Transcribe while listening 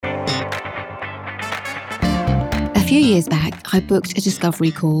few years back, I booked a discovery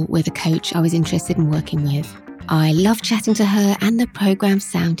call with a coach I was interested in working with. I loved chatting to her and the program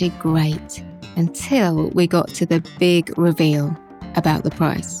sounded great until we got to the big reveal about the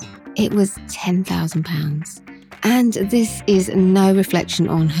price. It was £10,000. And this is no reflection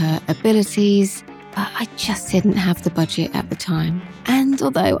on her abilities, but I just didn't have the budget at the time. And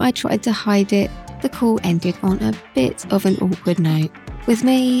although I tried to hide it, the call ended on a bit of an awkward note, with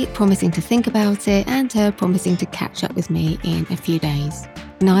me promising to think about it and her promising to catch up with me in a few days,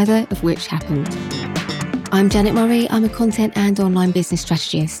 neither of which happened. I'm Janet Murray, I'm a content and online business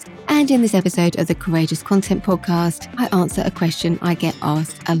strategist, and in this episode of the Courageous Content Podcast, I answer a question I get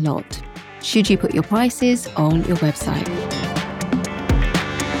asked a lot. Should you put your prices on your website?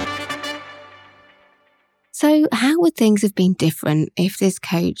 So how would things have been different if this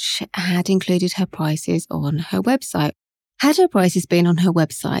coach had included her prices on her website? Had her prices been on her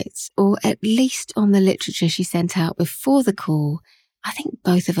website, or at least on the literature she sent out before the call, I think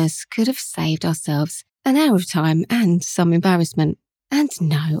both of us could have saved ourselves an hour of time and some embarrassment. And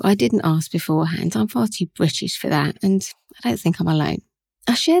no, I didn't ask beforehand. I'm far too British for that, and I don't think I'm alone.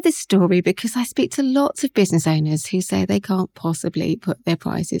 I share this story because I speak to lots of business owners who say they can't possibly put their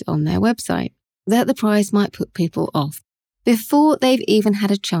prices on their website, that the price might put people off before they've even had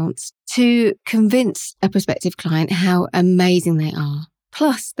a chance to convince a prospective client how amazing they are.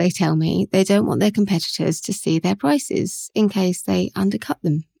 Plus, they tell me they don't want their competitors to see their prices in case they undercut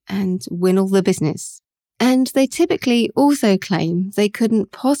them and win all the business. And they typically also claim they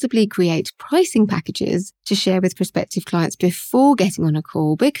couldn't possibly create pricing packages to share with prospective clients before getting on a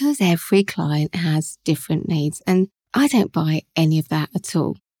call because every client has different needs. And I don't buy any of that at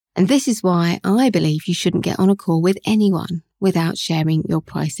all. And this is why I believe you shouldn't get on a call with anyone without sharing your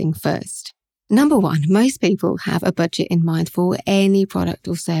pricing first. Number one, most people have a budget in mind for any product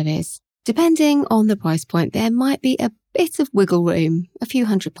or service. Depending on the price point, there might be a bit of wiggle room, a few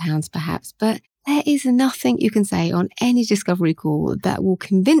 £100 perhaps, but there is nothing you can say on any discovery call that will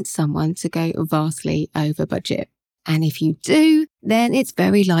convince someone to go vastly over budget. And if you do, then it's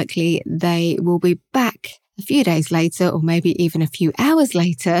very likely they will be back a few days later, or maybe even a few hours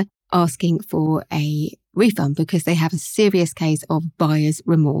later, asking for a refund because they have a serious case of buyer's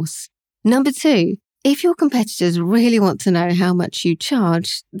remorse. Number two, if your competitors really want to know how much you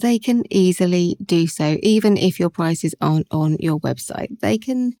charge, they can easily do so, even if your prices aren't on your website. They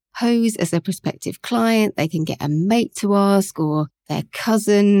can pose as a prospective client, they can get a mate to ask, or their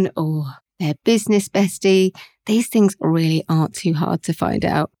cousin, or their business bestie. These things really aren't too hard to find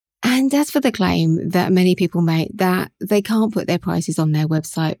out. And as for the claim that many people make that they can't put their prices on their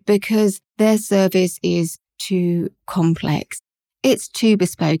website because their service is too complex, it's too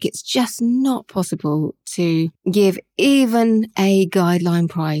bespoke, it's just not possible to give even a guideline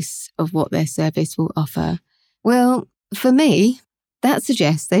price of what their service will offer. Well, for me, that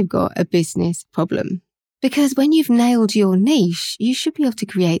suggests they've got a business problem. Because when you've nailed your niche, you should be able to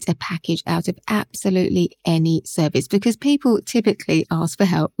create a package out of absolutely any service because people typically ask for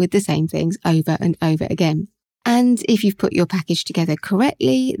help with the same things over and over again. And if you've put your package together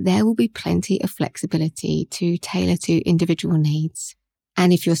correctly, there will be plenty of flexibility to tailor to individual needs.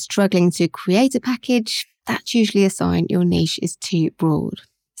 And if you're struggling to create a package, that's usually a sign your niche is too broad.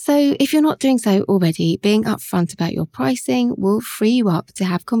 So if you're not doing so already, being upfront about your pricing will free you up to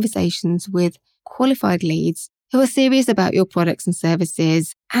have conversations with qualified leads who are serious about your products and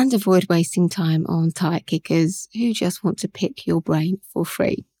services and avoid wasting time on tire kickers who just want to pick your brain for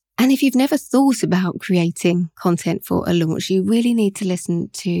free. And if you've never thought about creating content for a launch, you really need to listen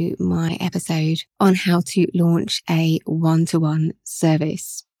to my episode on how to launch a one-to-one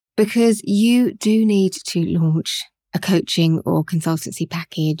service, because you do need to launch a coaching or consultancy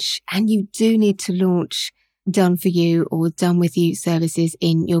package, and you do need to launch done for you or done with you services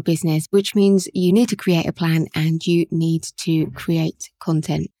in your business, which means you need to create a plan and you need to create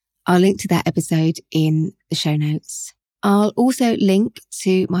content. I'll link to that episode in the show notes. I'll also link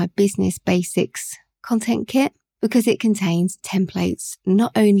to my Business Basics content kit because it contains templates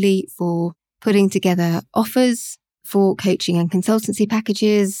not only for putting together offers for coaching and consultancy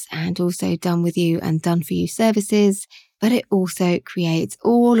packages and also done with you and done for you services, but it also creates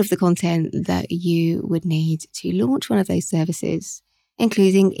all of the content that you would need to launch one of those services,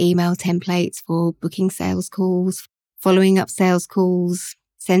 including email templates for booking sales calls, following up sales calls,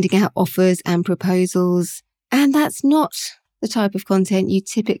 sending out offers and proposals. And that's not the type of content you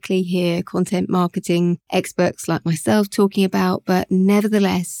typically hear content marketing experts like myself talking about, but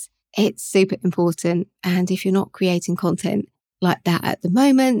nevertheless, it's super important. And if you're not creating content like that at the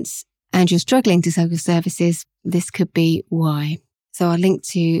moment and you're struggling to sell your services, this could be why. So I'll link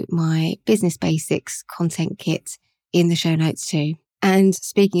to my Business Basics content kit in the show notes too. And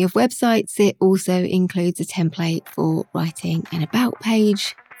speaking of websites, it also includes a template for writing an about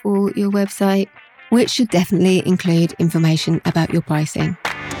page for your website, which should definitely include information about your pricing.